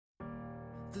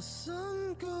The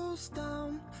sun goes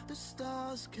down, the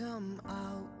stars come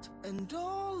out, and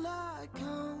all that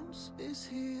counts is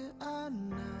here and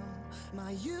now.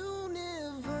 My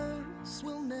universe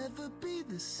will never be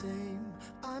the same.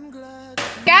 I'm glad.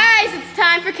 Guys, it's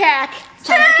time for CAC. It's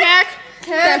time for CAC.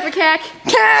 Time for CAC.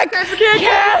 CAC. Time for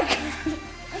CAC.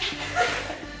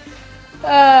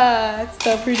 It's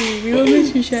so pretty. We will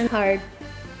miss you, Shannon. Hard.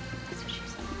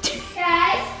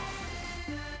 Guys.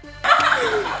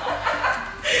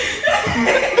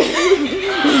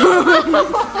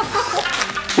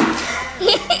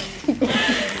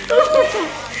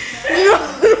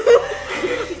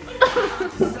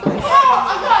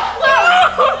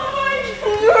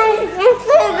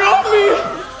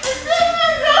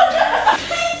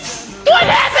 What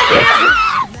happened here?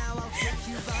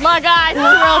 My God, this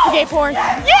is relative gay porn.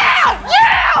 Yeah!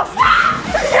 Yeah!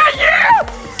 Yeah!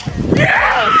 Yeah!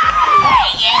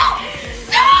 Yeah!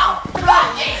 So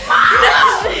fucking much!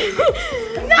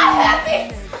 No! Not happy!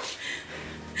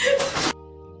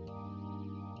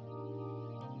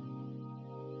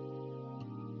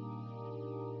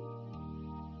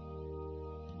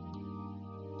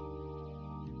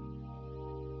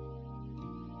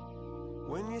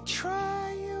 When you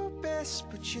try your best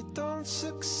but you don't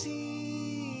succeed,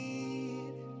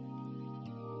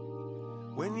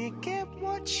 when you get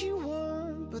what you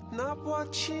want but not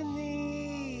what you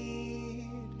need,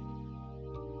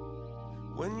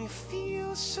 when you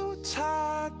feel so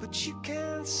tired but you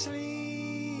can't sleep,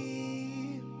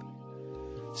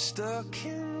 stuck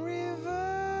in reverse,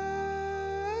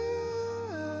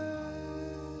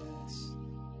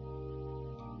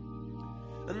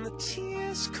 and the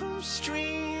tears come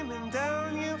streaming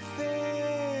down your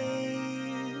face,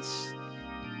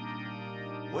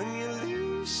 when you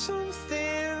lose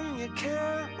something you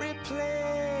can't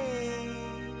replace,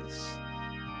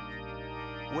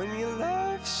 when you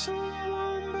love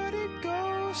someone but it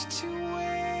goes to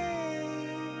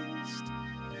waste,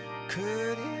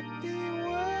 could it be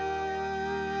worse?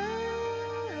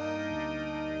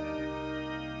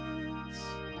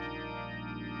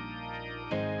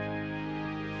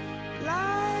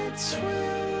 Lights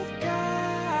will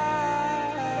guide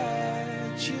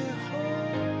you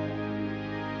home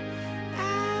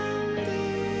and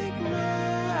ignite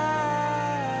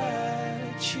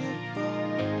your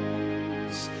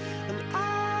bones, and I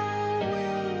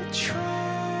will try.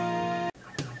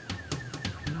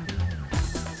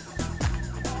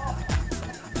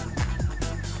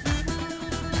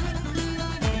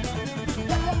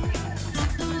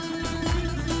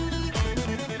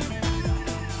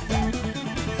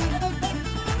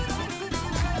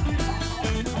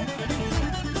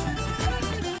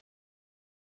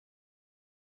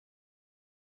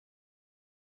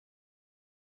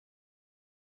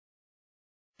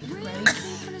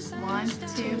 One,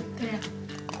 two, three.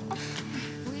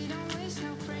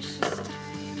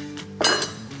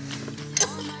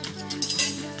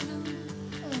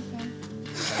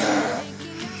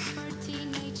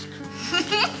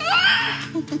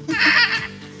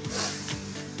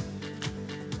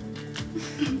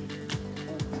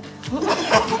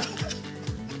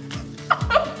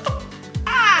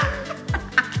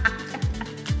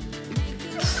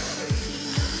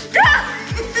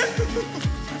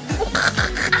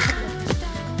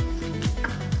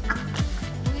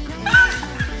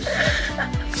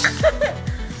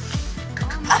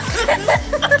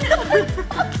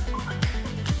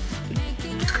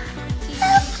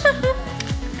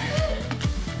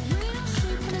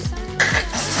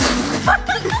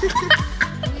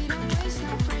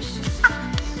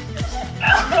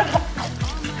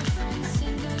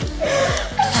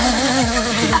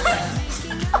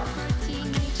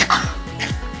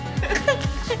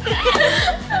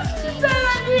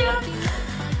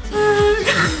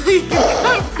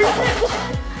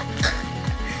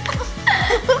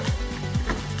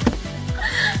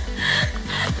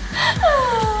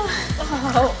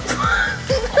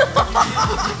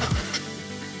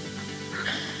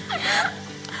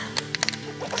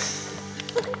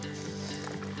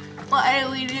 Why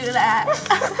did we do that?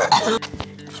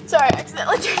 Sorry, I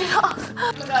accidentally turned it off.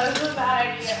 Oh my God, this was a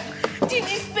bad idea. Did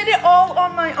you spit it all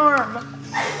on my arm?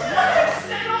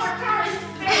 Spit it on my car's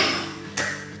face.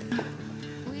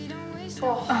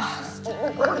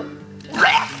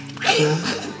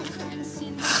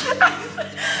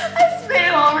 I spit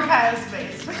it all over Kyle's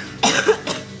face.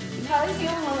 Kyle's the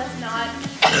only one that's not like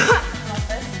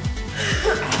this.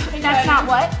 That's not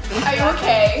what? Are you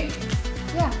okay?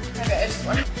 Yeah. Okay, I just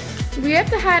want. We have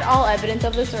to hide all evidence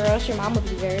of this or else your mom will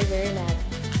be very, very mad.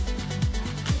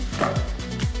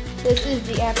 This is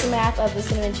the aftermath of the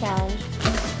cinnamon challenge.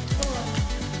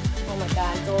 Oh my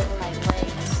God, it's all over my